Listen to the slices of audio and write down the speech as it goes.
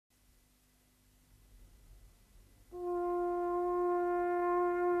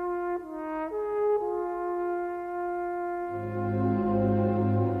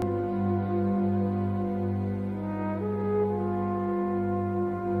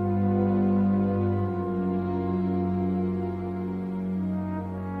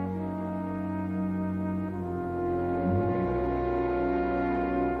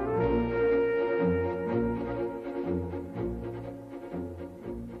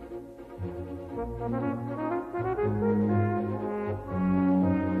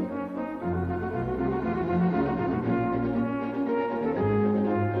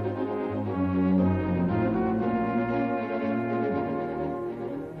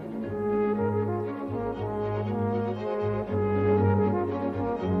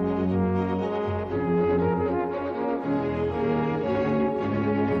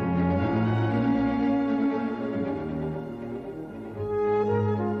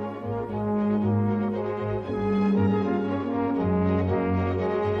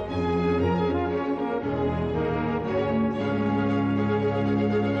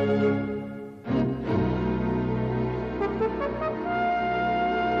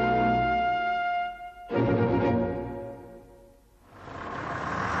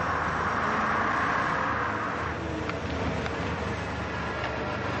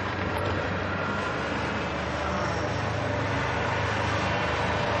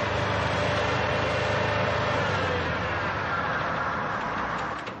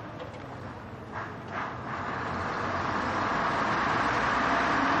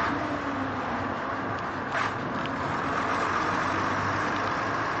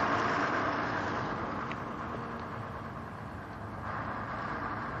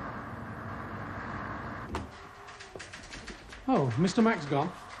Oh, Mr. Mack's gone.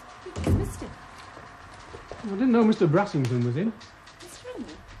 He's missed him. I didn't know Mr. Brassington was in. It's really?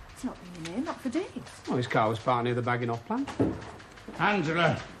 It's not been in here, not for days. Oh, his car was parked near the bagging off plant.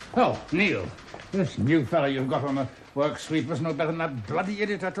 Angela. Oh, Neil. This new fella you've got on the work sweeper's no better than that bloody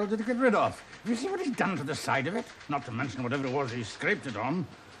idiot I told you to get rid of. Have you seen what he's done to the side of it? Not to mention whatever it was he scraped it on.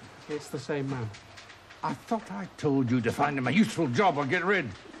 It's the same man. I thought I told you to find him a useful job or get rid.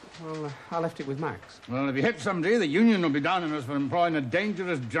 Well, I left it with Max. Well, if you hit somebody, the union will be down on us for employing a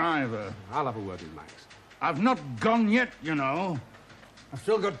dangerous driver. I'll have a word with Max. I've not gone yet, you know. I've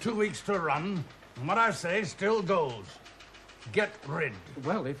still got 2 weeks to run, and what I say still goes. Get rid.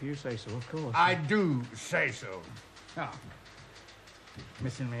 Well, if you say so, of course. I do say so. Ah.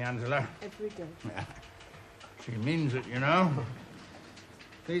 Missing me, Angela? Every day. Yeah. She means it, you know.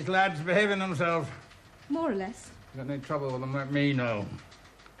 These lads behaving themselves. More or less. Got any trouble with them, let me know.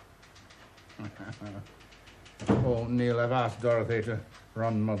 Oh, Neil, I've asked Dorothy to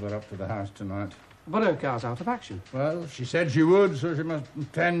run Mother up to the house tonight. But her car's out of action. Well, she said she would, so she must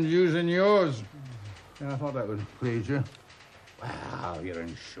intend using yours. Yeah, I thought that would please you. Wow, you're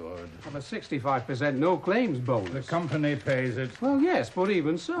insured. Have a 65% no claims bonus. The company pays it. Well, yes, but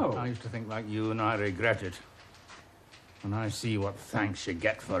even so. I used to think like you, and I regret it. When I see what thanks you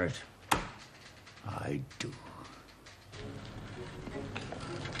get for it, I do.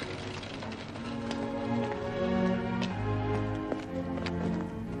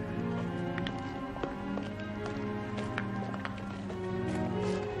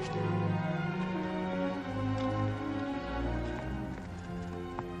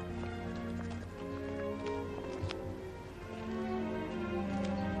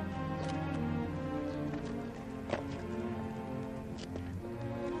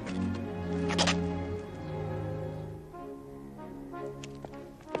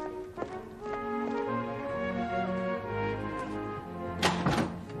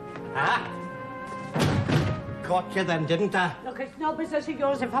 Got you then, didn't I? Look, it's no business of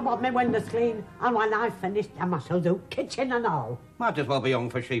yours if I want my windows clean. And when I've finished them, I shall do kitchen and all. Might as well be hung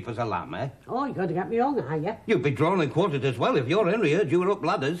for sheep as a lamb, eh? Oh, you're going to get me hung, are you? You'd be drawn and quartered as well if your Henry heard you were up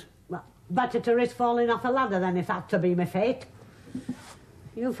ladders. Well, better to risk falling off a ladder than if that to be my fate.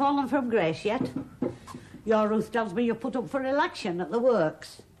 You fallen from grace yet? Your Ruth tells me you put up for election at the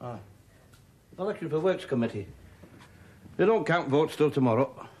works. Ah. Election for Works Committee. They don't count votes till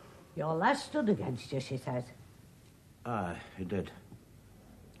tomorrow. Your last stood against you, she says. Aye, he did.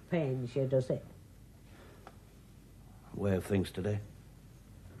 Pains you, does it? Way of things today.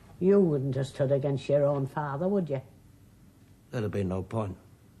 You wouldn't have stood against your own father, would you? There'd have been no point.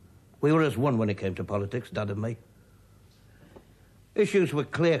 We were as one when it came to politics, Dad and me. Issues were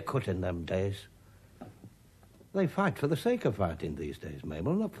clear-cut in them days. They fight for the sake of fighting these days,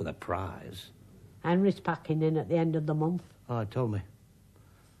 Mabel, not for the prize. Henry's packing in at the end of the month. Oh, told me.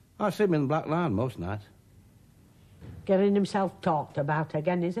 I see him in Black Lion most nights. Getting himself talked about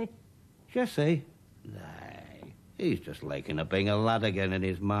again, is he? Jesse? Nay, he's just liking up being a lad again in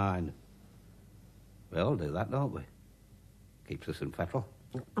his mind. We all do that, don't we? Keeps us in fettle.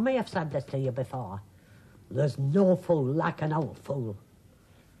 I may have said this to you before. There's no fool like an old fool.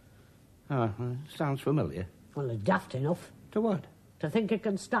 Oh, sounds familiar. Well, it's daft enough. To what? To think it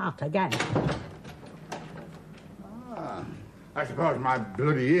can start again. Ah, I suppose my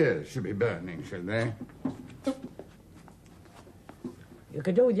bloody ears should be burning, should they? You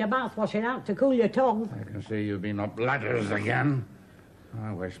could do with your mouth washing out to cool your tongue. I can see you've been up ladders again.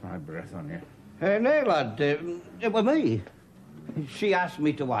 I waste my breath on you. Nay, lad, it was me. She asked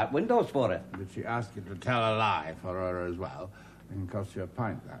me to wipe windows for her. Did she ask you to tell a lie for her as well? It can cost you a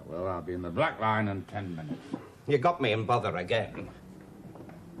pint, that will. I'll be in the black line in 10 minutes. You got me in bother again.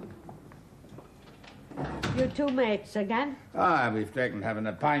 You two mates again? Ah, we've taken having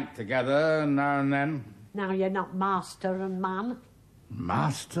a pint together now and then. Now you're not master and man.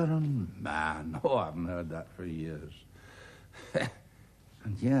 Master and man. Oh, I haven't heard that for years.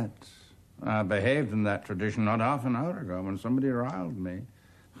 And yet, I behaved in that tradition not half an hour ago when somebody riled me.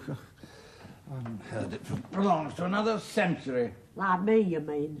 I haven't heard it for belongs to another century. Like me, you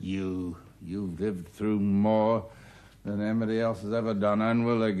mean? You've lived through more than anybody else has ever done and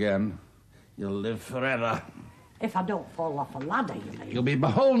will again. You'll live forever. If I don't fall off a ladder, you mean? You'll be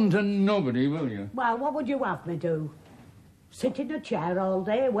beholden to nobody, will you? Well, what would you have me do? Sit in a chair all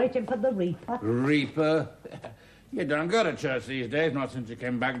day waiting for the reaper? Reaper? You don't go to church these days, not since you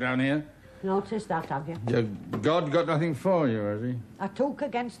came back down here. Noticed that, have you? Your God got nothing for you, has he? I took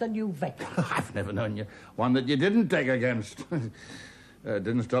against the new vicar. I've never known you one that you didn't take against.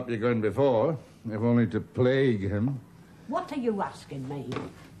 Didn't stop you going before, if only to plague him. What are you asking me?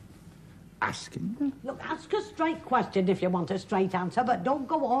 Asking you? Look, ask a straight question if you want a straight answer, but don't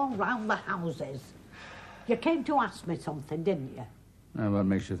go all round the houses. You came to ask me something, didn't you? What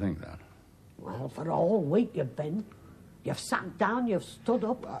makes you think that? Well, for a whole week you've been. You've sat down, you've stood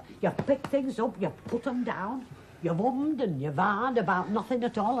up, you've picked things up, you've put them down, you've ummed and you've ahed about nothing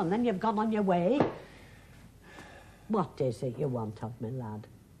at all, and then you've gone on your way. What is it you want of me, lad?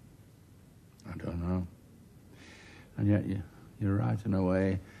 I don't know. And yet you're right in a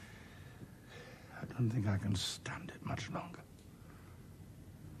way. I don't think I can stand it much longer.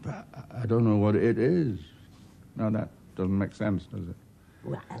 But I don't know what it is. No, that doesn't make sense, does it?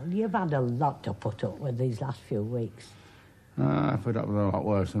 Well, you've had a lot to put up with these last few weeks. I put up with a lot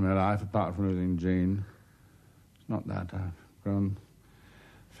worse in my life, apart from losing Jean. It's not that. I've grown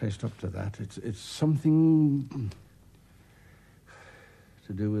faced up to that. It's something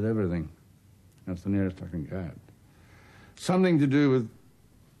to do with everything. That's the nearest I can get. Something to do with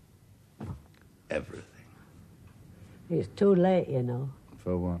everything. It's too late, you know,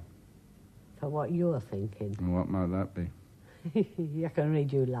 For what? for what you're thinking. And what might that be? You can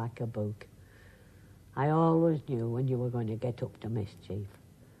read you like a book. I always knew when you were going to get up to mischief.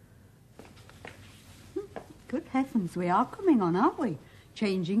 Good heavens, we are coming on, aren't we?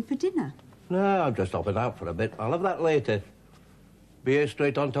 Changing for dinner. No, I'm just hopping out for a bit. I'll have that later. Beer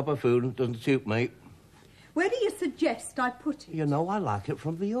straight on top of food doesn't suit me. Where do you suggest I put it? You know, I like it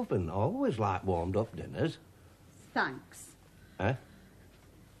from the oven. I always like warmed-up dinners. Thanks. Eh?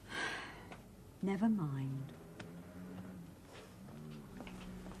 Never mind.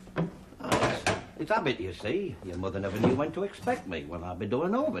 It's habit, you see. Your mother never knew when to expect me, when I'd be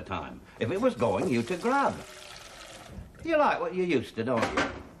doing overtime. If it was going, you to grab. You like what you used to, don't you?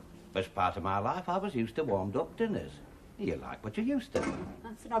 Best part of my life, I was used to warmed-up dinners. You like what you used to.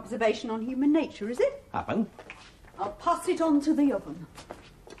 That's an observation on human nature, is it? Happen. I'll pass it on to the oven.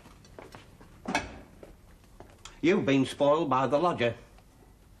 You've been spoiled by the lodger.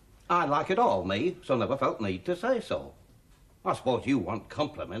 I like it all, me, so never felt need to say so. I suppose you want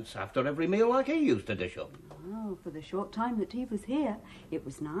compliments after every meal like he used to dish up. Oh, for the short time that he was here, it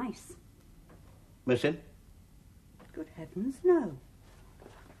was nice. Missing? Good heavens, no.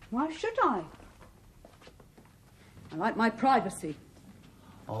 Why should I? I like my privacy.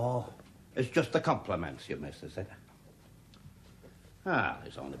 Oh, it's just the compliments you miss, is it? Ah,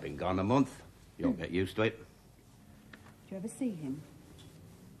 he's only been gone a month. You'll get used to it. Did you ever see him?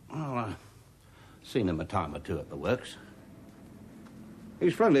 Well, I've seen him a time or two at the works.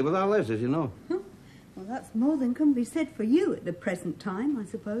 He's friendly with our Les, you know. Huh? Well, that's more than can be said for you at the present time, I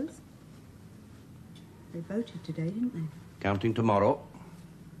suppose. They voted today, didn't they? Counting tomorrow.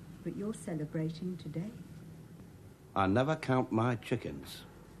 But you're celebrating today. I never count my chickens.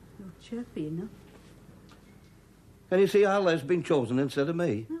 You're chirpy enough. Can you see how Les been chosen instead of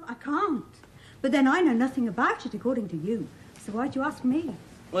me? No, I can't. But then I know nothing about it, according to you. So why'd you ask me?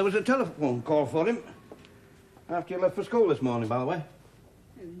 There was a telephone call for him after you left for school this morning, by the way.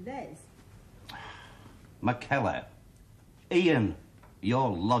 Oh, Les. McKellar. Ian, your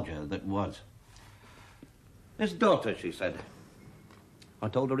lodger that was. His daughter, she said. I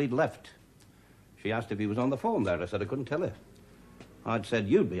told her he'd left. She asked if he was on the phone there. I said I couldn't tell her. I'd said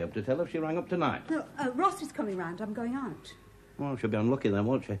you'd be able to tell if she rang up tonight. No, Ross is coming round. I'm going out. Well, she'll be unlucky then,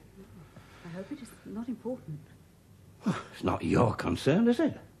 won't she? I hope it is not important. It's not your concern, is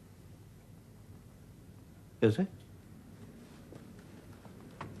it? Is it?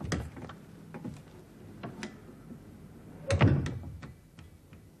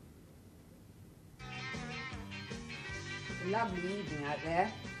 Lovely evening out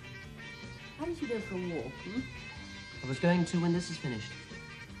there. How did you go for a walk, I was going to when this is finished.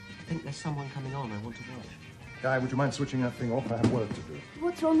 I think there's someone coming on I want to watch. Guy, would you mind switching that thing off? I have work to do.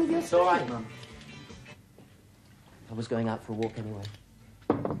 What's wrong with your It's all right, Mum. I was going out for a walk anyway.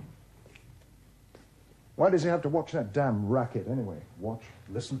 Why does he have to watch that damn racket anyway? Watch,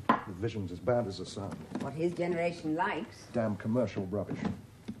 listen, the vision's as bad as the sound. What his generation likes. Damn commercial rubbish.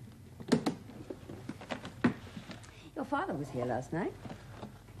 Your father was here last night.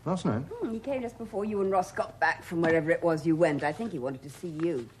 Last night? He came just before you and Ross got back from wherever it was you went. I think he wanted to see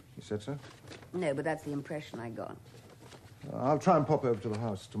you. He said so? No, but that's the impression I got. I'll try and pop over to the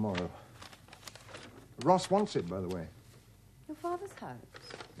house tomorrow. Ross wants it, by the way. Your father's house?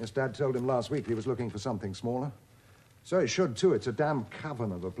 Yes, Dad told him last week he was looking for something smaller. So he should, too. It's a damn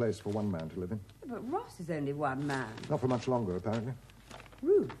cavern of a place for one man to live in. But Ross is only one man. Not for much longer, apparently.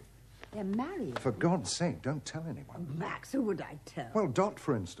 Ruth, they're married. For God's sake, don't tell anyone. Max, who would I tell? Well, Dot,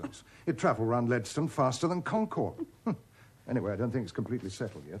 for instance. He'd travel round Ledston faster than Concord. Anyway, I don't think it's completely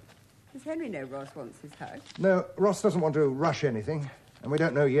settled yet. Does Henry know Ross wants his house? No, Ross doesn't want to rush anything. And we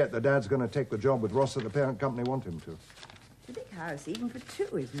don't know yet that Dad's going to take the job with Ross that the parent company want him to. It's a big house, even for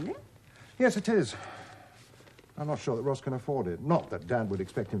two, isn't it? Yes, it is. I'm not sure that Ross can afford it. Not that Dad would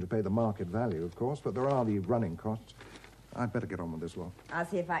expect him to pay the market value, of course, but there are the running costs. I'd better get on with this lot. I'll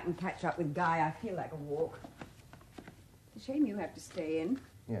see if I can catch up with Guy. I feel like a walk. It's a shame you have to stay in.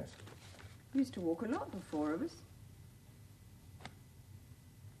 Yes. We used to walk a lot, the four of us.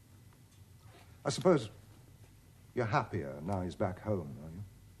 I suppose you're happier now he's back home, are you?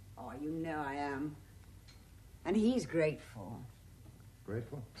 Oh, you know I am. And he's grateful.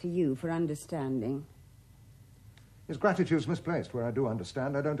 Grateful? To you for understanding. His gratitude's misplaced. Where I do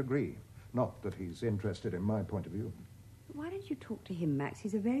understand, I don't agree. Not that he's interested in my point of view. Why don't you talk to him, Max?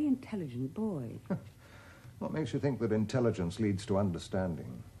 He's a very intelligent boy. What makes you think that intelligence leads to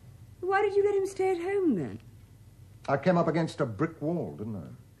understanding? Why did you let him stay at home, then? I came up against a brick wall, didn't I?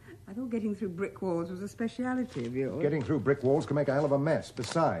 I thought getting through brick walls was a speciality of yours. Getting through brick walls can make a hell of a mess.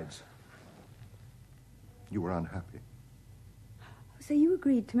 Besides, you were unhappy. So you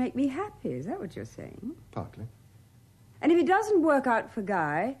agreed to make me happy, is that what you're saying? Partly. And if it doesn't work out for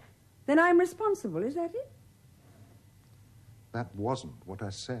Guy, then I'm responsible, is that it? That wasn't what I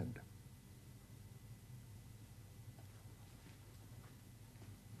said.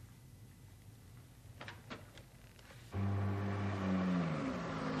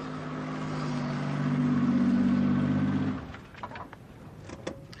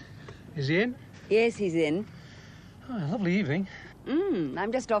 Is he in? Yes, he's in. Oh, lovely evening.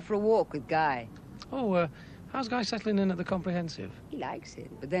 I'm just off for a walk with Guy. Oh, how's Guy settling in at the Comprehensive? He likes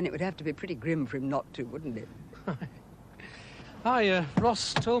it, but then it would have to be pretty grim for him not to, wouldn't it? Hi,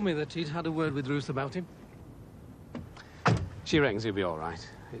 Ross told me that he'd had a word with Ruth about him. She reckons he'll be all right.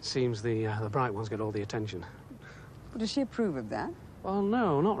 It seems the bright ones get all the attention. Well, does she approve of that? Well,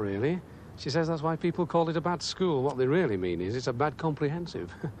 no, not really. She says that's why people call it a bad school. What they really mean is it's a bad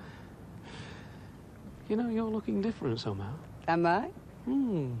Comprehensive. You know, you're looking different somehow. Am I?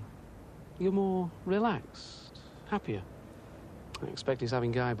 You're more relaxed, happier. I expect he's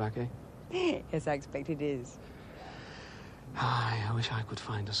having Guy back, eh? Yes, I expect it is. I wish I could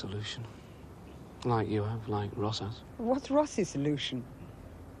find a solution. Like you have, like Ross has. What's Ross's solution?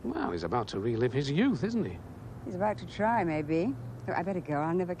 Well, he's about to relive his youth, isn't he? He's about to try, maybe. Oh, I better go.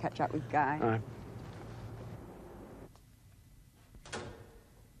 I'll never catch up with Guy. All right.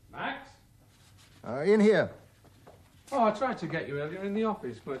 Max? In here. Oh, I tried to get you earlier in the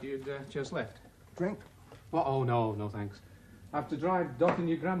office, but you'd just left. Drink? Oh, no, thanks. I have to drive Dot and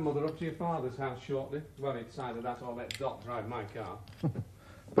your grandmother up to your father's house shortly. Well, it's either that or let Dot drive my car.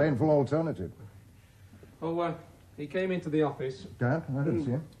 Painful alternative. Oh, he came into the office. Dad, I didn't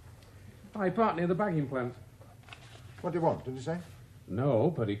see him. Oh, he parked near the bagging plant. What do you want, did you say?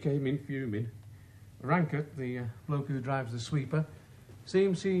 No, but he came in fuming. Rankett, the bloke who drives the sweeper,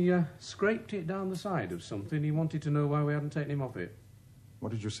 seems he scraped it down the side of something. He wanted to know why we hadn't taken him off it.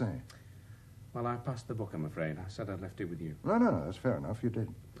 What did you say? Well, I passed the buck, I'm afraid. I said I'd left it with you. No, that's fair enough. You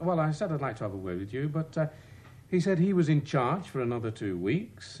did. Well, I said I'd like to have a word with you, but he said he was in charge for another 2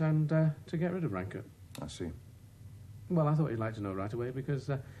 weeks and to get rid of Rankett. I see. Well, I thought you'd like to know right away because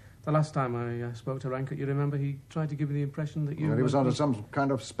the last time I spoke to Rankett, you remember, he tried to give me the impression that you... Well, he was under some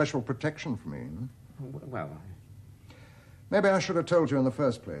kind of special protection for me. Well, Maybe I should have told you in the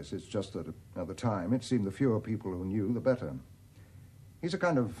first place. It's just that at the time, it seemed the fewer people who knew, the better. He's a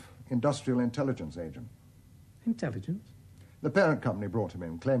kind of industrial intelligence agent. Intelligence? The parent company brought him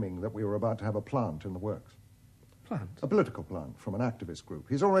in, claiming that we were about to have a plant in the works. Plant? A political plant from an activist group.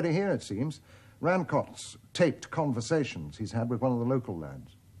 He's already here, it seems, Rancott's taped conversations he's had with one of the local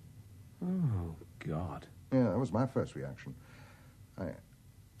lads. Oh, God. Yeah, that was my first reaction.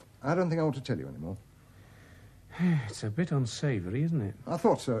 I don't think I want to tell you anymore. It's a bit unsavoury, isn't it? I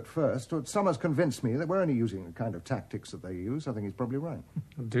thought so at first, but Summers convinced me that we're only using the kind of tactics that they use. I think he's probably right.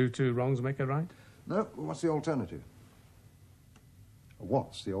 Do two wrongs make a right? No, what's the alternative?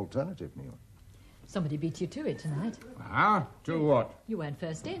 What's the alternative, Neil? Somebody beat you to it tonight. Ah, to what? You weren't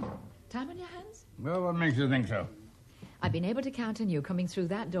first in. Time on your hands? Well, what makes you think so? I've been able to count on you coming through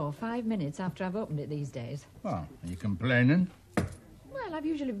that door 5 minutes after I've opened it these days. Well, are you complaining? Well, I've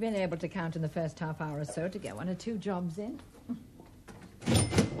usually been able to count in the first half hour or so to get 1 or 2 jobs in.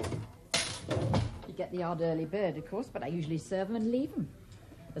 You get the odd early bird, of course, but I usually serve them and leave them.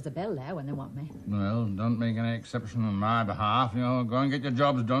 There's a bell there when they want me. Well, don't make any exception on my behalf. You know, go and get your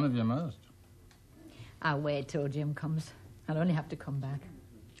jobs done if you must. I'll wait till Jim comes. I'll only have to come back.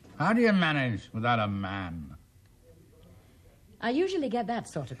 How do you manage without a man? I usually get that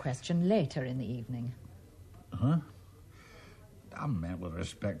sort of question later in the evening. Huh? I meant with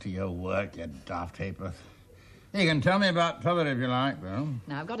respect to your work, you daft Haypeth. You can tell me about Tubbard if you like, though.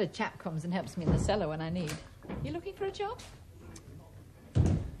 Now, I've got a chap comes and helps me in the cellar when I need. You looking for a job?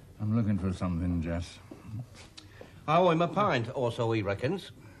 I'm looking for something, Jess. I owe him a pint, or so he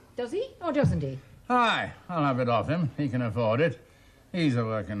reckons. Does he, or doesn't he? Aye, I'll have it off him. He can afford it. He's a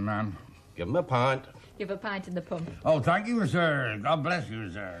working man. Give him a pint. Give a pint in the pump. Oh, thank you, sir. God bless you,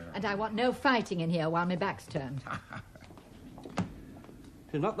 sir. And I want no fighting in here while my back's turned.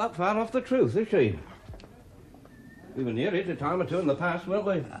 She's not that far off the truth, is she? We were near it a time or two in the past, weren't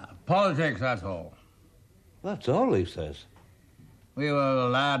we? Politics, that's all. That's all he says. We were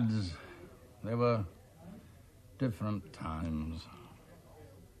lads. They were different times.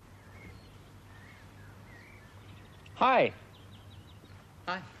 Hi.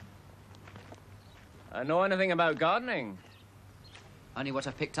 Hi. Know anything about gardening? Only what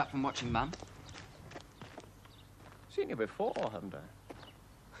I picked up from watching Mum. Seen you before, haven't I?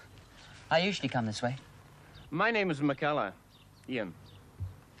 I usually come this way. My name is McKellar. Ian.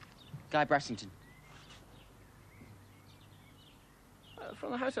 Guy Brassington.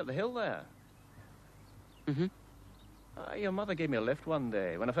 From the house at the hill there. Mm-hmm. Your mother gave me a lift one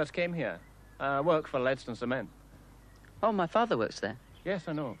day when I first came here. I work for Ledston Cement. Oh, my father works there. Yes,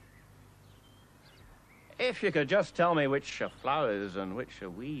 I know. If you could just tell me which are flowers and which are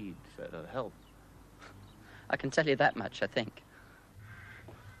weeds, that'd help. I can tell you that much, I think.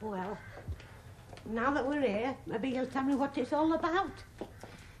 Well, now that we're here, maybe you'll tell me what it's all about.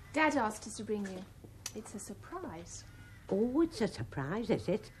 Dad asked us to bring you. It's a surprise. Oh, it's a surprise, is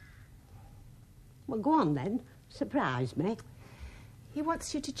it? Well, go on then. Surprise me. He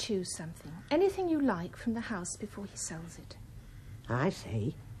wants you to choose something. Anything you like from the house before he sells it. I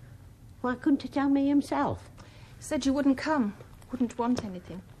see. Why couldn't he tell me himself? Said you wouldn't come. Wouldn't want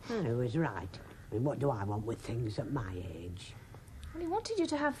anything. Oh, he was right. I mean, what do I want with things at my age? Well, he wanted you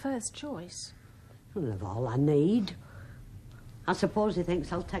to have first choice. Well, of all I need. I suppose he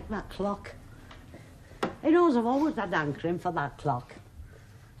thinks I'll take that clock. He knows I've always had hankering for that clock.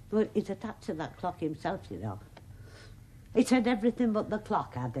 But he's attached to that clock himself, you know. He said everything but the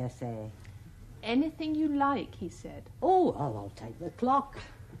clock, I dare say. Anything you like, he said. Oh, I'll take the clock.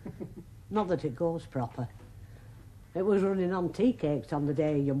 Not that it goes proper. It was running on tea cakes on the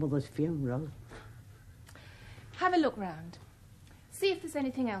day of your mother's funeral. Have a look round. See if there's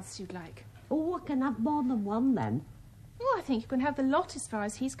anything else you'd like. Oh, I can have more than one then. Oh, I think you can have the lot as far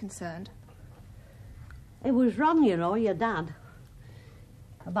as he's concerned. It was wrong, you know, your dad.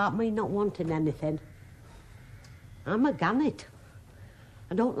 About me not wanting anything. I'm a gannet.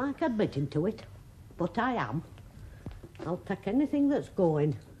 I don't like admitting to it, but I am. I'll take anything that's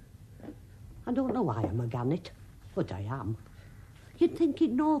going. I don't know why I'm a gannet, but I am. You'd think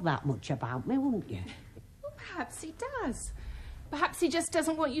he'd know that much about me, wouldn't you? Well, perhaps he does. Perhaps he just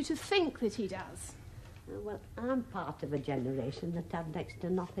doesn't want you to think that he does. Well, I'm part of a generation that had next to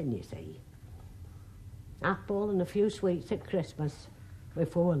nothing, you see. Apple and a few sweets at Christmas,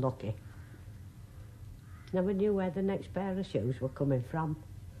 if we were lucky. Never knew where the next pair of shoes were coming from.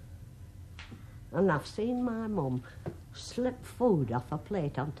 And I've seen my mum slip food off a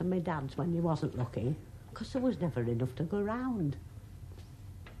plate onto my dad's when he wasn't looking, because there was never enough to go round.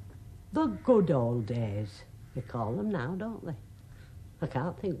 The good old days, they call them now, don't they? I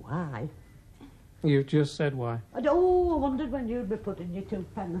can't think why. You've just said why. I wondered when you'd be putting your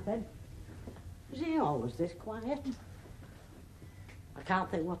twopenny in. Is he always this quiet? I can't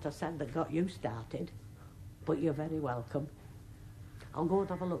think what I said that got you started, but you're very welcome. I'll go and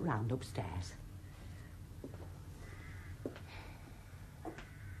have a look round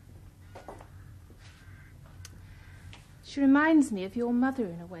She reminds me of your mother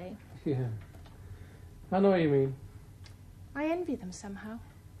in a way. Yeah. I know what you mean. I envy them somehow.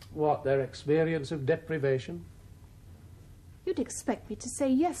 What, their experience of deprivation? You'd expect me to say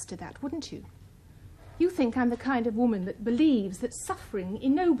yes to that, wouldn't you? You think I'm the kind of woman that believes that suffering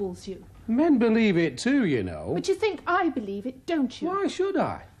ennobles you. Men believe it too, you know. But you think I believe it, don't you? Why should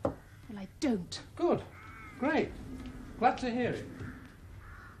I? Well, I don't. Good. Great. Glad to hear it.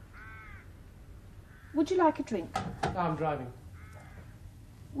 Would you like a drink? I'm driving.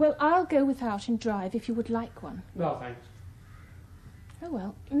 Well, I'll go without and drive if you would like one. No, thanks. Oh,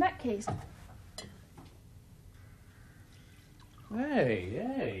 well, in that case...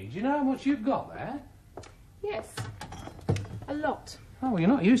 Hey, do you know how much you've got there? Yes, a lot. Oh, well, you're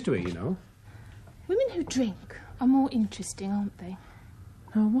not used to it, you know. Women who drink are more interesting, aren't they?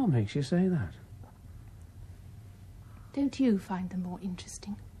 Oh, what makes you say that? Don't you find them more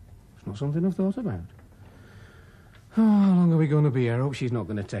interesting? It's not something I've thought about. Oh, how long are we going to be here? I hope she's not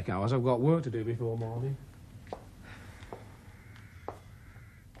going to take hours. I've got work to do before morning.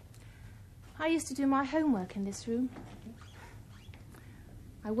 I used to do my homework in this room.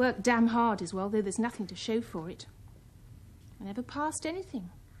 I worked damn hard as well, though there's nothing to show for it. I never passed anything.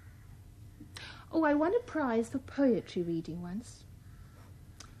 Oh, I won a prize for poetry reading once.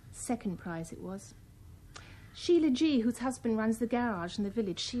 Second prize it was. Sheila G., whose husband runs the garage in the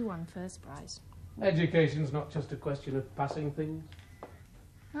village, she won first prize. Education's not just a question of passing things.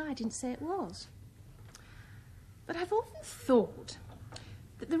 No, I didn't say it was. But I've often thought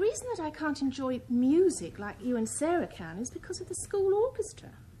that the reason that I can't enjoy music like you and Sarah can is because of the school orchestra.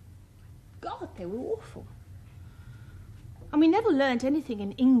 God, they were awful. And we never learnt anything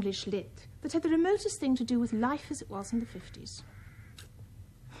in English lit that had the remotest thing to do with life as it was in the 50s.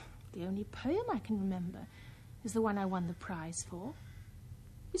 The only poem I can remember is the one I won the prize for.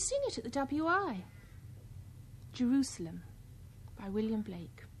 We sing it at the WI. Jerusalem, by William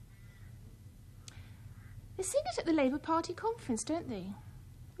Blake. They sing it at the Labour Party conference, don't they?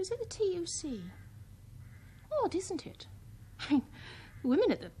 Or is it the TUC? Odd, isn't it? I mean, the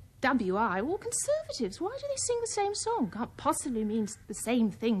women at the WI are all Conservatives. Why do they sing the same song? Can't possibly mean the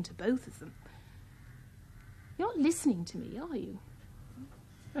same thing to both of them. You're not listening to me, are you?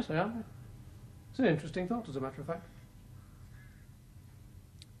 Yes, I am. It's an interesting thought, as a matter of fact.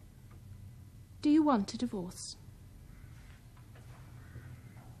 Do you want a divorce?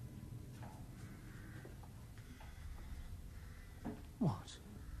 What?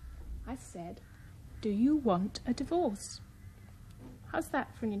 I said, do you want a divorce? How's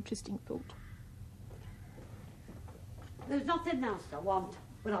that for an interesting thought? There's nothing else I want,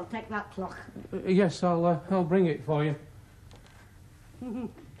 but I'll take that clock. Yes, I'll bring it for you.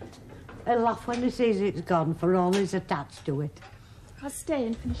 He'll laugh when he sees it's gone for all he's attached to it. I'll stay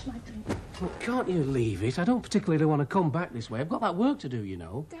and finish my drink. Well, can't you leave it? I don't particularly want to come back this way. I've got that work to do, you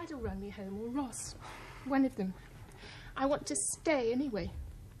know. Dad'll run me home, or Ross. One of them. I want to stay anyway.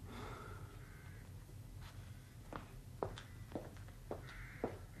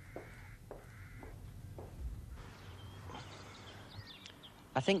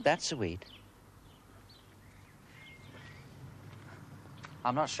 I think that's a weed.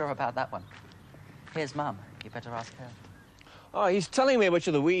 I'm not sure about that one. Here's Mum. You better ask her. Oh, he's telling me which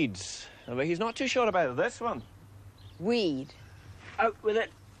of the weeds, but he's not too sure about this one. Weed. Out with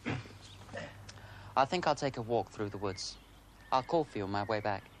it. I think I'll take a walk through the woods. I'll call for you on my way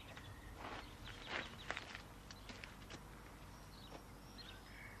back.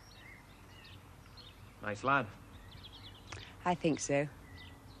 Nice lad. I think so.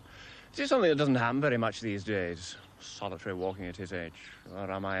 Is it something that doesn't happen very much these days? Solitary walking at his age.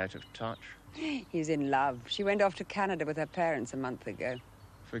 Or am I out of touch? He's in love. She went off to Canada with her parents a month ago.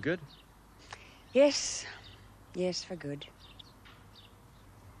 For good? Yes. Yes, for good.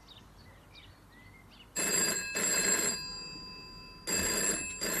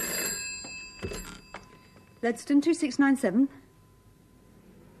 Ledston 2697.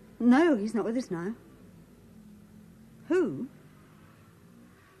 No, he's not with us now. Who?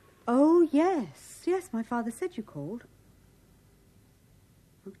 Oh, yes. Yes, my father said you called.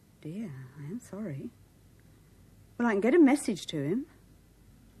 Oh, dear, I am sorry. Well, I can get a message to him.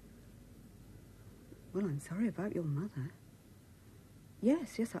 Well, I'm sorry about your mother.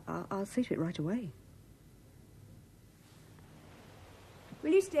 Yes, I'll see to it right away.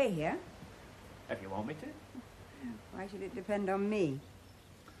 Will you stay here? If you want me to. Why should it depend on me?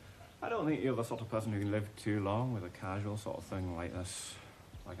 I don't think you're the sort of person who can live too long with a casual sort of thing like this.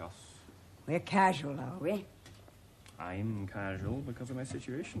 Like us. We're casual, are we? I'm casual because of my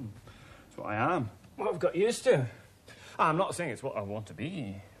situation. It's what I am. What I've got used to. I'm not saying it's what I want to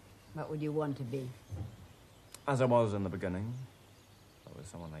be. What would you want to be? As I was in the beginning. But with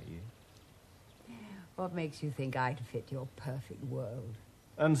someone like you. What makes you think I'd fit your perfect world?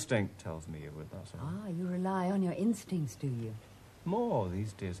 Instinct tells me you would, that's all. Ah, you rely on your instincts, do you? More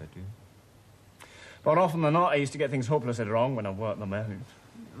these days I do. But often than not, I used to get things hopelessly wrong when I worked them out.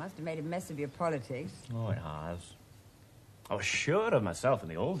 It must have made a mess of your politics. Oh, it has. I was sure of myself in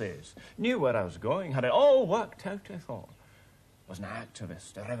the old days. Knew where I was going. Had it all worked out, I thought. Was an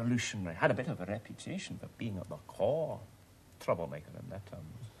activist, a revolutionary. Had a bit of a reputation for being at the core. Troublemaker in their terms.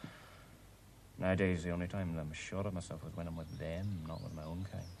 Nowadays, the only time I'm sure of myself is when I'm with them, not with my own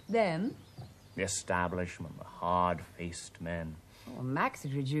kind. Them? The establishment, the hard-faced men. Oh, Max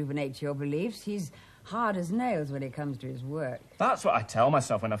rejuvenates your beliefs. He's hard as nails when it comes to his work. That's what I tell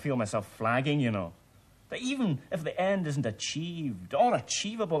myself when I feel myself flagging, you know. That even if the end isn't achieved or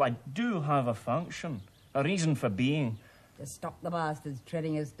achievable, I do have a function, a reason for being. To stop the bastards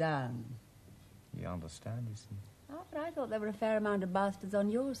treading us down. You understand, you see. Oh, but I thought there were a fair amount of bastards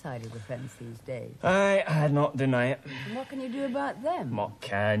on your side of the fence these days. I not deny it. And what can you do about them? What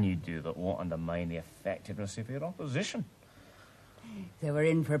can you do that won't undermine the effectiveness of your opposition? So we're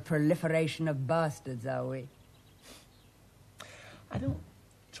in for a proliferation of bastards, are we? I don't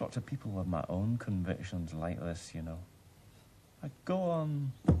talk to people with my own convictions like this, you know. I go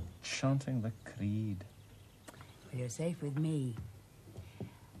on chanting the creed. Well, you're safe with me.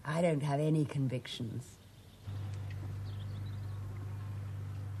 I don't have any convictions.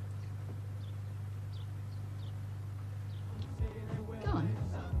 Go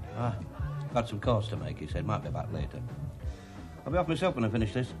on. Got some calls to make, he said. Might be back later. I'll be off myself when I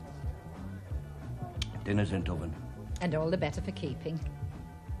finish this. Dinner's in oven. And all the better for keeping.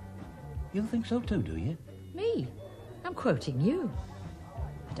 You think so too, do you? Me? I'm quoting you.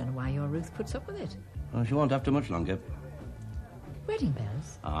 I don't know why your Ruth puts up with it. Well, she won't have to much longer. Wedding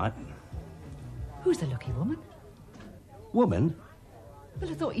bells? All right. Who's the lucky woman? Woman? Well,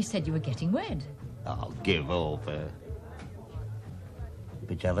 I thought you said you were getting wed. I'll give over.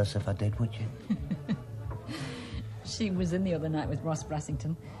 Be jealous if I did, would you? She was in the other night with Ross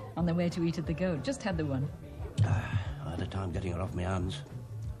Brassington on their way to eat at the Goat. Just had the one. I had a time getting her off my hands.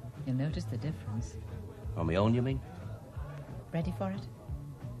 You'll notice the difference. On my own, you mean? Ready for it?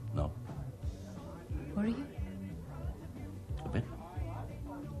 No. Were you? A bit.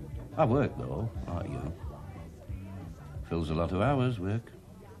 I work, though, like you. Fills a lot of hours, work.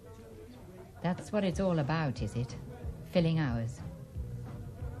 That's what it's all about, is it? Filling hours.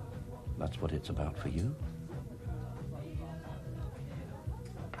 That's what it's about for you.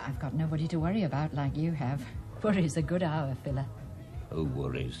 I've got nobody to worry about like you have. Worry's a good hour filler. Who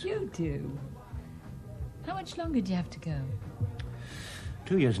worries? You do. How much longer do you have to go?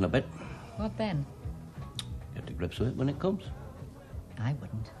 2 years and a bit. What then? Get to grips with it when it comes. I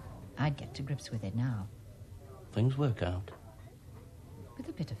wouldn't. I'd get to grips with it now. Things work out. With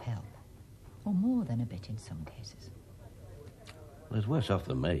a bit of help. Or more than a bit in some cases. Well, it's worse off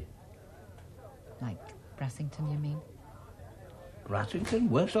than me. Like Brassington, you mean? Brassington?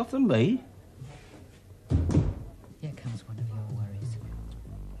 Worse off than me? Here comes one of your worries.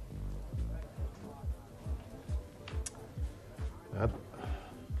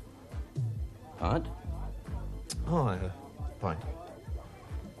 Pint? Oh, pint.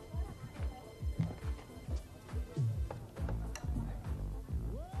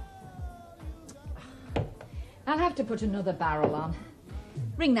 I'll have to put another barrel on.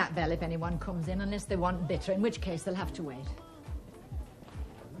 Ring that bell if anyone comes in, unless they want bitter, in which case they'll have to wait.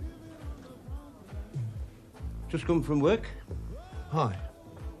 Just come from work? Hi.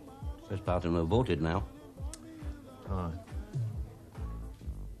 Says part of them have voted now. Hi.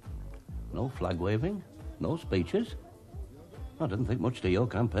 No flag waving, no speeches. I didn't think much to your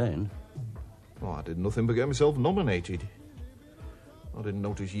campaign. Well, I did nothing but get myself nominated. I didn't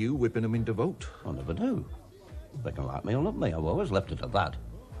notice you whipping them in to vote. I never do. They can like me or not me. I've always left it at that.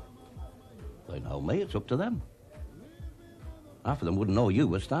 They know me, it's up to them. Half of them wouldn't know you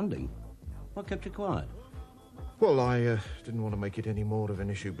were standing. What kept you quiet? Well, I didn't want to make it any more of an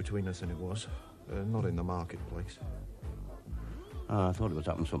issue between us than it was. Not in the marketplace. Oh, I thought it was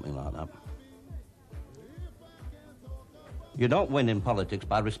happening something like that. You don't win in politics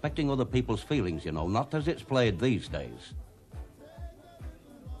by respecting other people's feelings, you know, not as it's played these days.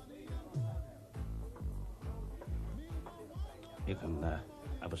 You can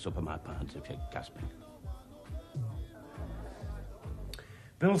have a sup of my pints if you're gasping.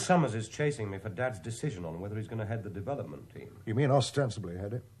 Bill Summers is chasing me for Dad's decision on whether he's going to head the development team. You mean ostensibly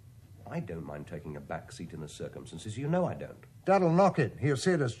head it? I don't mind taking a back seat in the circumstances. You know I don't. Dad'll knock it. He'll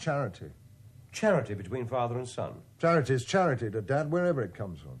see it as charity. Charity between father and son. Charity's charity to Dad, wherever it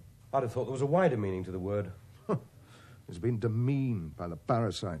comes from. I'd have thought there was a wider meaning to the word. He's been demeaned by the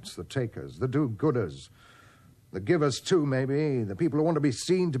parasites, the takers, the do-gooders. The givers, too, maybe. The people who want to be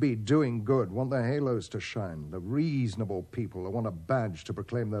seen to be doing good, want their halos to shine. The reasonable people who want a badge to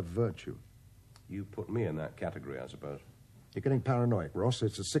proclaim their virtue. You put me in that category, I suppose. You're getting paranoid, Ross.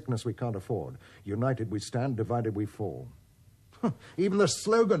 It's a sickness we can't afford. United we stand, divided we fall. Even the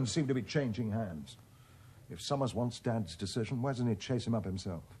slogans seem to be changing hands. If Summers wants Dad's decision, why doesn't he chase him up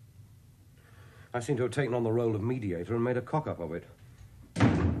himself? I seem to have taken on the role of mediator and made a cock-up of it.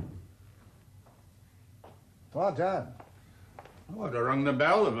 Oh, Dad. I would have rung the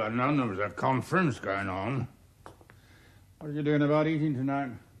bell if I'd known there was a conference going on. What are you doing about eating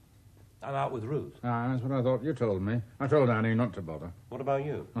tonight? I'm out with Ruth. Ah, that's what I thought you told me. I told Annie not to bother. What about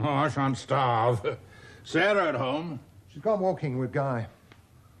you? Oh, I shan't starve. Sarah at home? She's gone walking with Guy.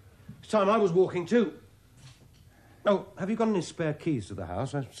 It's time I was walking too. Oh, have you got any spare keys to the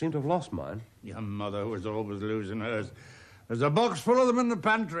house? I seem to have lost mine. Your mother was always losing hers. There's a box full of them in the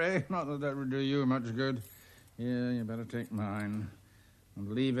pantry. Not that that would do you much good. Here, you better take mine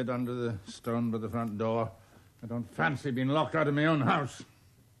and leave it under the stone by the front door. I don't fancy being locked out of my own house.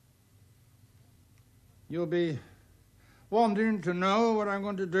 You'll be wanting to know what I'm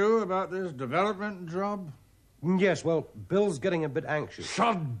going to do about this development job? Yes, well, Bill's getting a bit anxious.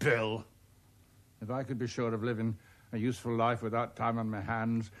 Sod Bill! If I could be sure of living a useful life without time on my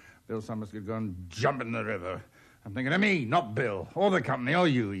hands, Bill Summers could go and jump in the river. I'm thinking of me, not Bill, or the company, or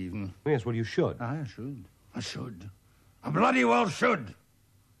you even. Yes, well, you should. I should. I should. I bloody well should.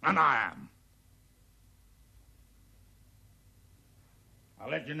 And I am. I'll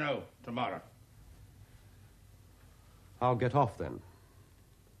let you know tomorrow. I'll get off then.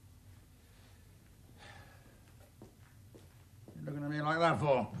 You're looking at me like that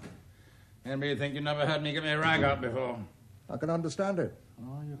for? Anybody think you never heard me get my rag up before? I can understand it.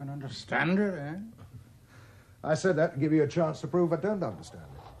 Oh, you can understand it, eh? I said that to give you a chance to prove I don't understand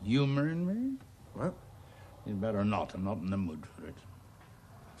it. Humouring me? Well? You'd better not. I'm not in the mood for it.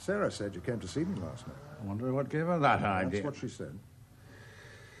 Sarah said you came to see me last night. I wonder what gave her that idea. That's what she said.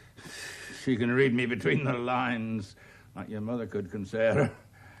 She can read me between the lines, like your mother could, can Sarah.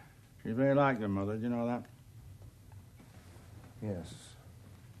 She's very like your mother, do you know that? Yes.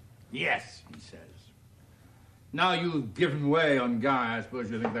 Yes, he says. Now you've given way on Guy, I suppose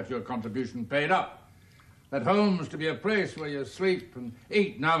you think that's your contribution paid up. That home's to be a place where you sleep and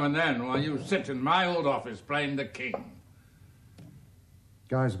eat now and then while you sit in my old office playing the king.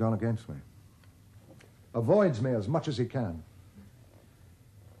 Guy's gone against me. Avoids me as much as he can.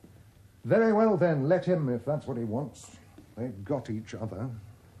 Very well, then. Let him, if that's what he wants. They've got each other.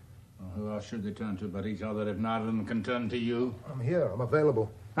 Well, who else should they turn to but each other if neither of them can turn to you? I'm here. I'm available.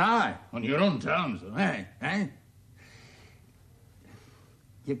 Aye, on your own terms, eh?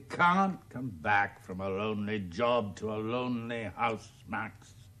 You can't come back from a lonely job to a lonely house,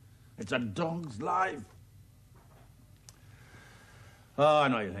 Max. It's a dog's life. Oh, I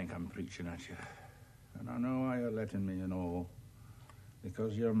know you think I'm preaching at you. And I know why you're letting me know.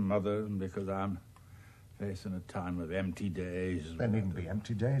 Because your mother and because I'm facing a time of empty days. There needn't be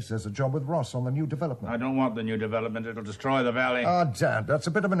empty days. There's a job with Ross on the new development. I don't want the new development. It'll destroy the valley. Ah, Dad, that's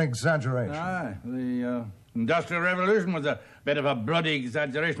a bit of an exaggeration. Aye, the Industrial Revolution was a bit of a bloody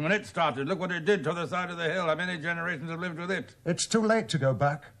exaggeration when it started. Look what it did to the side of the hill. How many generations have lived with it? It's too late to go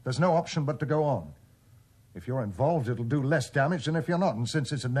back. There's no option but to go on. If you're involved, it'll do less damage than if you're not. And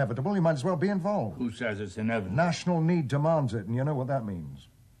since it's inevitable, you might as well be involved. Who says it's inevitable? National need demands it, and you know what that means.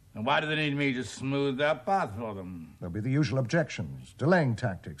 And why do they need me to smooth that path for them? There'll be the usual objections, delaying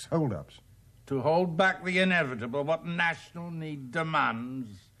tactics, hold-ups. To hold back the inevitable, what national need demands.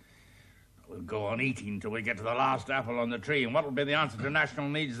 We'll go on eating till we get to the last apple on the tree, and what will be the answer to national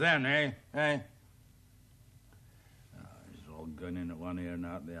needs then, eh? Oh, it's all going in at one ear and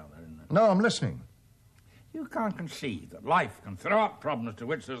out the other, isn't it? No, I'm listening. You can't conceive that life can throw up problems to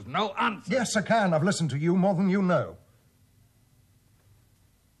which there's no answer. Yes, I can. I've listened to you more than you know.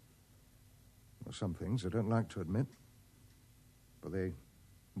 Well, some things I don't like to admit, but they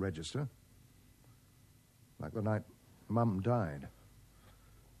register. Like the night Mum died.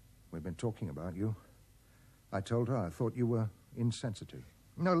 We've been talking about you. I told her I thought you were insensitive.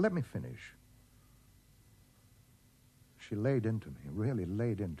 No, let me finish. She laid into me, really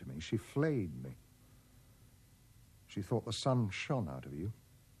laid into me. She flayed me. She thought the sun shone out of you.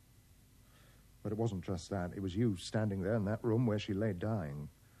 But it wasn't just that. It was you standing there in that room where she lay dying.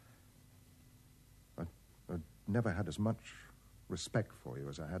 I'd never had as much respect for you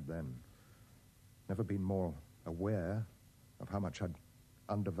as I had then. Never been more aware of how much I'd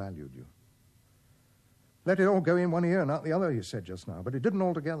undervalued you. Let it all go in one ear and out the other, you said just now, but it didn't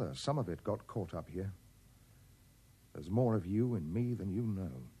altogether. Some of it got caught up here. There's more of you in me than you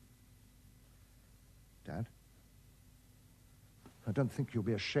know. Dad, I don't think you'll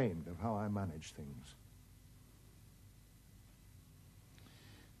be ashamed of how I manage things.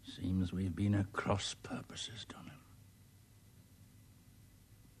 Seems we've been at cross purposes, Donham.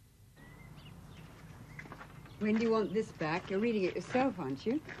 When do you want this back? You're reading it yourself, aren't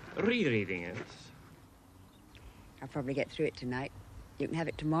you? Rereading it. I'll probably get through it tonight. You can have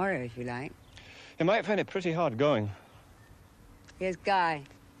it tomorrow if you like. You might find it pretty hard going. Here's Guy.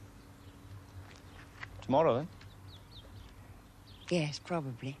 Tomorrow, then? Yes,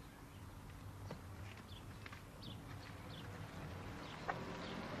 probably.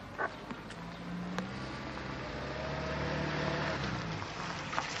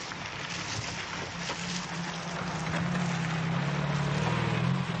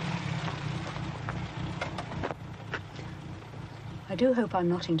 I do hope I'm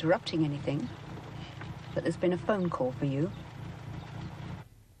not interrupting anything, but there's been a phone call for you.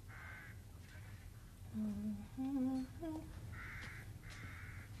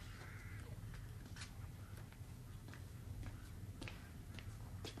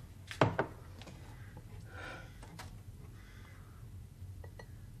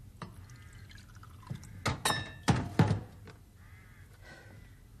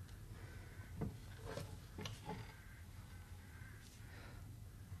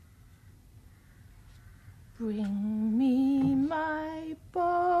 Bring me my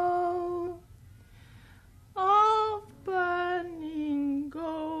bow of burning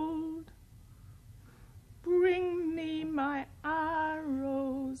gold. Bring me my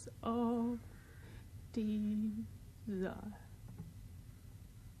arrows of desire.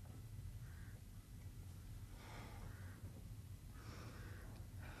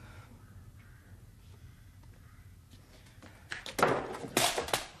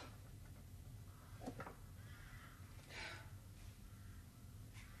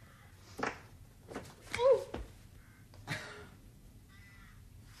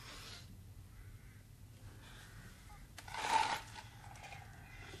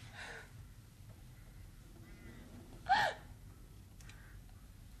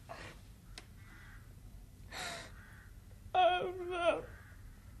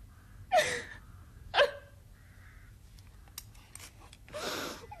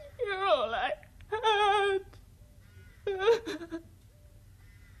 You're all I had.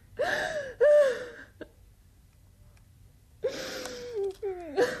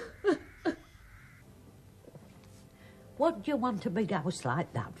 What do you want a big house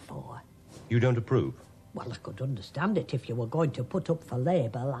like that for? You don't approve? Well, I could understand it if you were going to put up for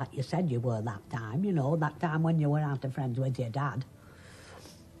labour like you said you were that time, you know, that time when you were out of friends with your dad.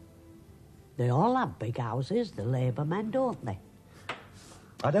 They all have big houses, the labour men, don't they?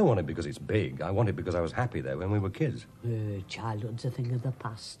 I don't want it because it's big. I want it because I was happy there when we were kids. Childhood's a thing of the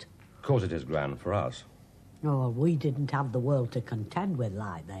past. Of course it is, Gran, for us. Oh, we didn't have the world to contend with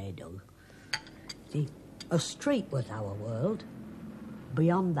like they do. See, a street was our world.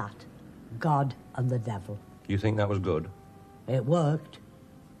 Beyond that, God and the devil. You think that was good? It worked.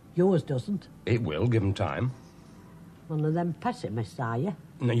 Yours doesn't. It will, given time. One of them pessimists, are you?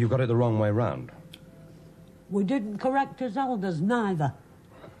 No, you've got it the wrong way round. We didn't correct as elders, neither.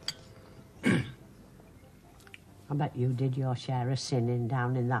 I bet you did your share of sinning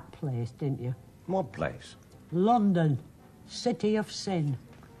down in that place, didn't you? What place? London, city of sin.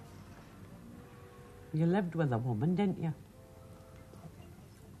 You lived with a woman, didn't you?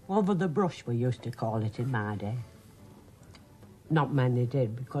 Over the brush, we used to call it in my day. Not many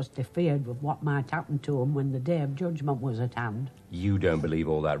did, because they feared of what might happen to them when the day of judgment was at hand. You don't believe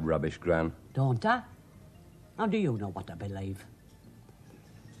all that rubbish, Gran. Don't I? How do you know what I believe?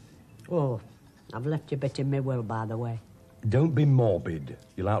 Oh, I've left you a bit in my will, by the way. Don't be morbid.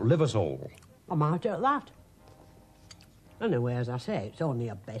 You'll outlive us all. I might at that. Anyway, as I say, it's only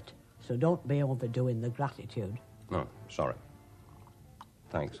a bit, so don't be overdoing the gratitude. No, sorry.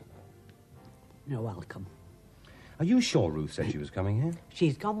 Thanks. You're welcome. Are you sure Ruth said she was coming here?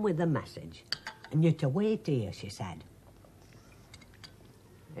 She's gone with the message. And you're to wait here, she said.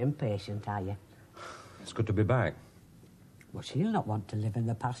 Impatient, are you? It's good to be back. Well, she'll not want to live in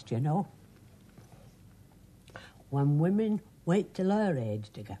the past, you know. When women wait till her age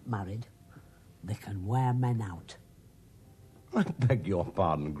to get married, they can wear men out. I beg your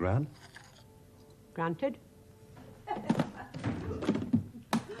pardon, Gran. Granted.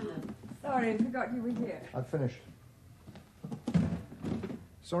 Sorry, I forgot you were here. I've finished.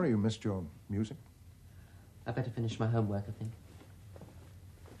 Sorry you missed your music. I better finish my homework, I think.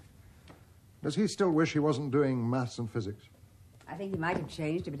 Does he still wish he wasn't doing maths and physics? I think he might have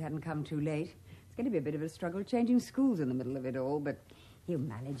changed if it hadn't come too late. It's going to be a bit of a struggle changing schools in the middle of it all, but he'll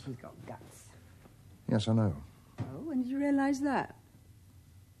manage. He's got guts. Yes, I know. Oh, when did you realise that?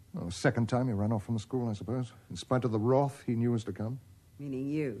 Well, the second time he ran off from the school, I suppose. In spite of the wrath he knew was to come. Meaning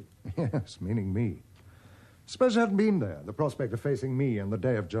you. Yes, meaning me. Suppose he hadn't been there, the prospect of facing me and the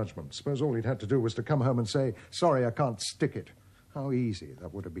day of judgment. Suppose all he'd had to do was to come home and say, sorry, I can't stick it. How easy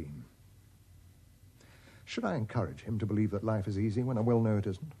that would have been. Should I encourage him to believe that life is easy when I well know it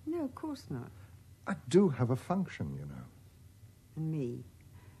isn't? No, of course not. I do have a function, you know. And me?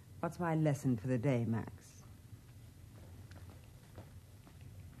 What's my lesson for the day, Max?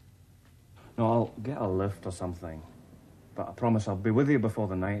 No, I'll get a lift or something. But I promise I'll be with you before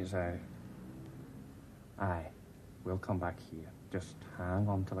the night's out. Aye, we'll come back here. Just hang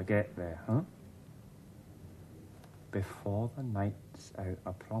on till I get there, huh? Before the night's out,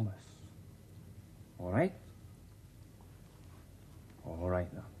 I promise. All right? All right,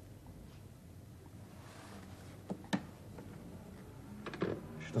 then.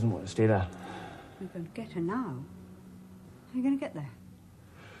 She doesn't want to stay there. You're going to get her now. How are you going to get there?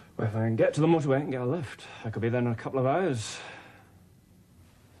 Well, if I can get to the motorway, I can get a lift. I could be there in a couple of hours.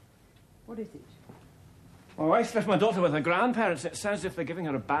 What is it? My wife left my daughter with her grandparents. It sounds as if they're giving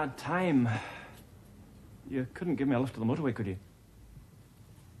her a bad time. You couldn't give me a lift to the motorway, could you?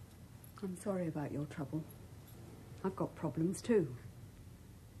 I'm sorry about your trouble. I've got problems too.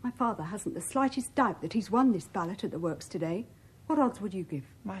 My father hasn't the slightest doubt that he's won this ballot at the works today. What odds would you give?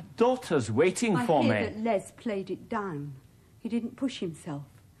 My daughter's waiting for me. I hear that Les played it down. He didn't push himself.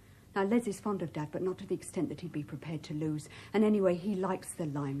 Now, Les is fond of Dad, but not to the extent that he'd be prepared to lose. And anyway, he likes the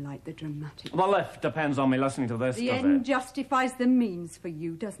limelight, the dramatic. The lift depends on me listening to this, The does end it? justifies the means for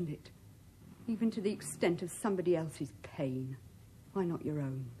you, doesn't it? Even to the extent of somebody else's pain. Why not your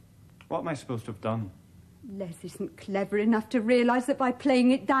own? What am I supposed to have done? Les isn't clever enough to realise that by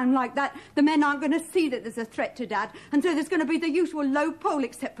playing it down like that, the men aren't going to see that there's a threat to Dad, and so there's going to be the usual low poll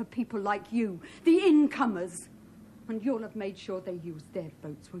except for people like you, the incomers. And you'll have made sure they use their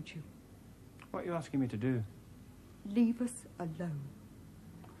votes, won't you? What are you asking me to do? Leave us alone.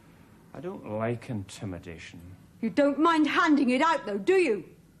 I don't like intimidation. You don't mind handing it out, though, do you?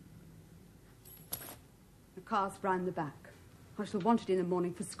 The car's round the back. I shall want it in the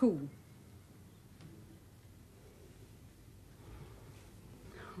morning for school.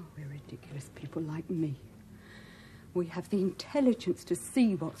 Oh, we're ridiculous people like me. We have the intelligence to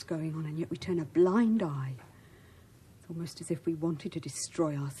see what's going on, and yet we turn a blind eye. It's almost as if we wanted to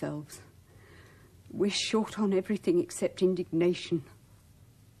destroy ourselves. We're short on everything except indignation.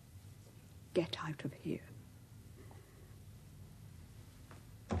 Get out of here.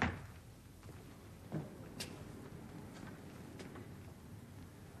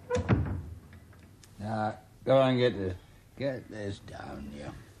 Now, go and get this down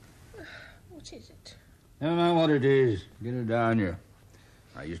here. What is it? Never mind what it is. Get it down here.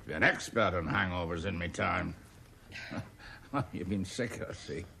 I used to be an expert on hangovers in my time. You've been sick, I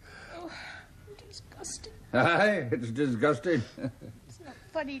see. Oh, disgusting. Aye, it's disgusting. It's not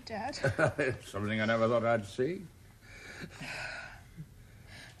funny, Dad. It's something I never thought I'd see.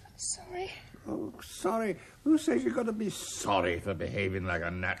 I'm sorry. Oh, sorry. Who says you've got to be sorry for behaving like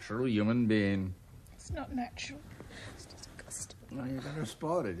a natural human being? It's not natural. It's disgusting. Well, you're going to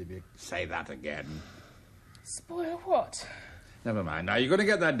spoil it if you say that again. Spoil what? Never mind. Now, you're going to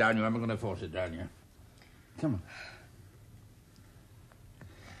get that down. I'm going to force it down here. Come on.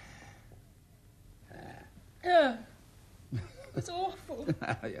 It's awful.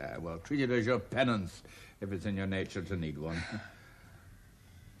 Yeah, well, treat it as your penance, if it's in your nature to need one.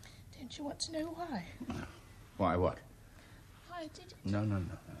 Don't you want to know why? Why, what? I did it. No.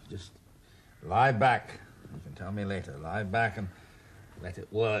 Just lie back. You can tell me later. Lie back and let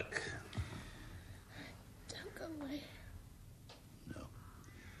it work. Don't go away. No,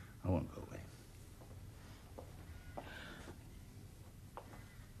 I won't go away.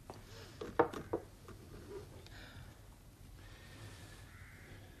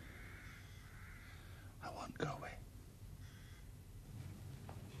 I won't go away.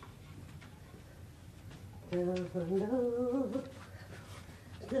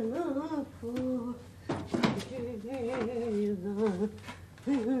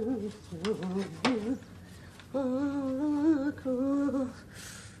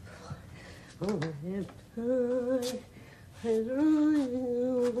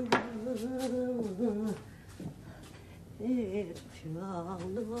 It shall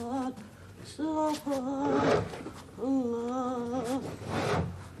not suffer love.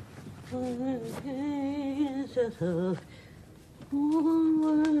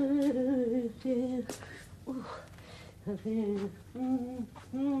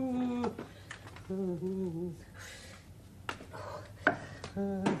 I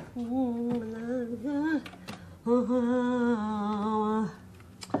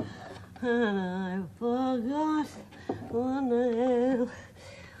forgot one nail.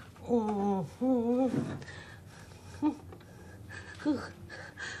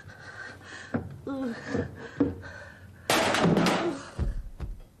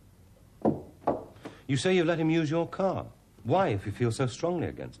 You say you've let him use your car. Why, if you feel so strongly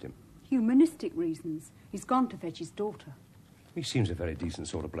against him? Humanistic reasons. He's gone to fetch his daughter. He seems a very decent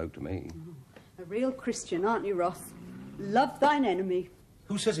sort of bloke to me. A real Christian, aren't you, Ross? Love thine enemy.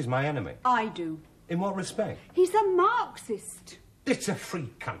 Who says he's my enemy? I do. In what respect? He's a Marxist. It's a free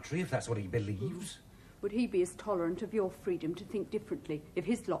country, if that's what he believes. Would he be as tolerant of your freedom to think differently if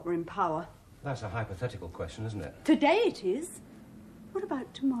his lot were in power? That's a hypothetical question, isn't it? Today it is. What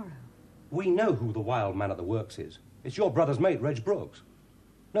about tomorrow? We know who the wild man at the works is. It's your brother's mate, Reg Brooks.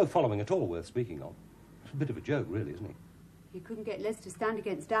 No following at all worth speaking of. It's a bit of a joke, really, isn't he? He couldn't get Les to stand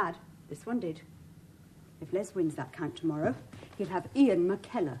against Dad. This one did. If Les wins that count tomorrow, he'll have Ian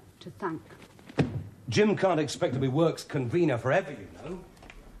McKellar to thank. Jim can't expect to be Works convener forever, you know.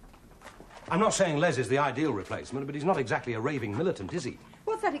 I'm not saying Les is the ideal replacement, but he's not exactly a raving militant, is he?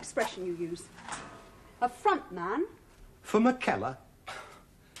 What's that expression you use? A front man? For McKellar?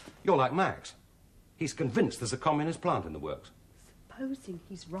 You're like Max. He's convinced there's a communist plant in the works. Supposing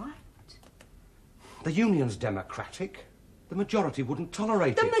he's right. The union's democratic. The majority wouldn't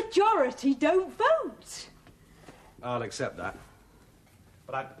tolerate it. The majority don't vote. I'll accept that.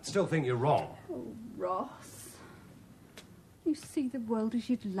 But I still think you're wrong. Oh, Ross. You see the world as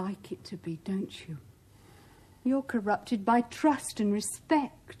you'd like it to be, don't you? You're corrupted by trust and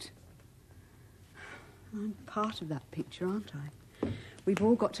respect. I'm part of that picture, aren't I? We've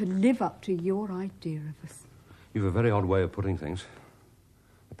all got to live up to your idea of us. You've a very odd way of putting things.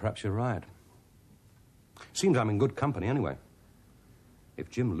 But perhaps you're right. Seems I'm in good company anyway. If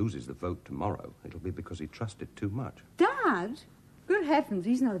Jim loses the vote tomorrow, it'll be because he trusted too much. Dad? Good heavens,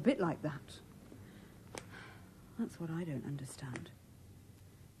 he's not a bit like that. That's what I don't understand.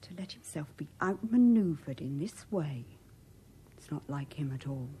 To let himself be outmanoeuvred in this way. It's not like him at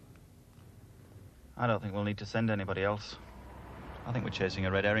all. I don't think we'll need to send anybody else. I think we're chasing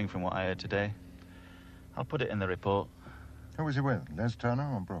a red herring from what I heard today. I'll put it in the report. Who was he with? Les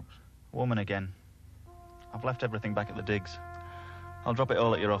Turner or Brooks? Woman again. I've left everything back at the digs. I'll drop it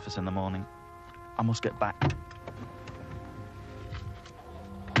all at your office in the morning. I must get back.